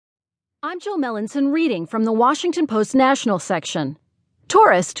I'm Jill Mellinson reading from the Washington Post National section.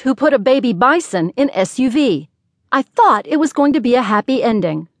 Tourist who put a baby bison in SUV. I thought it was going to be a happy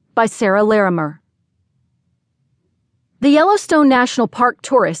ending, by Sarah Larimer. The Yellowstone National Park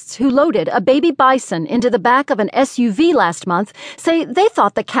tourists who loaded a baby bison into the back of an SUV last month say they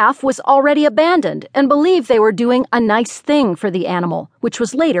thought the calf was already abandoned and believed they were doing a nice thing for the animal, which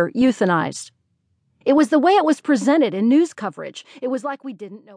was later euthanized. It was the way it was presented in news coverage. It was like we didn't know.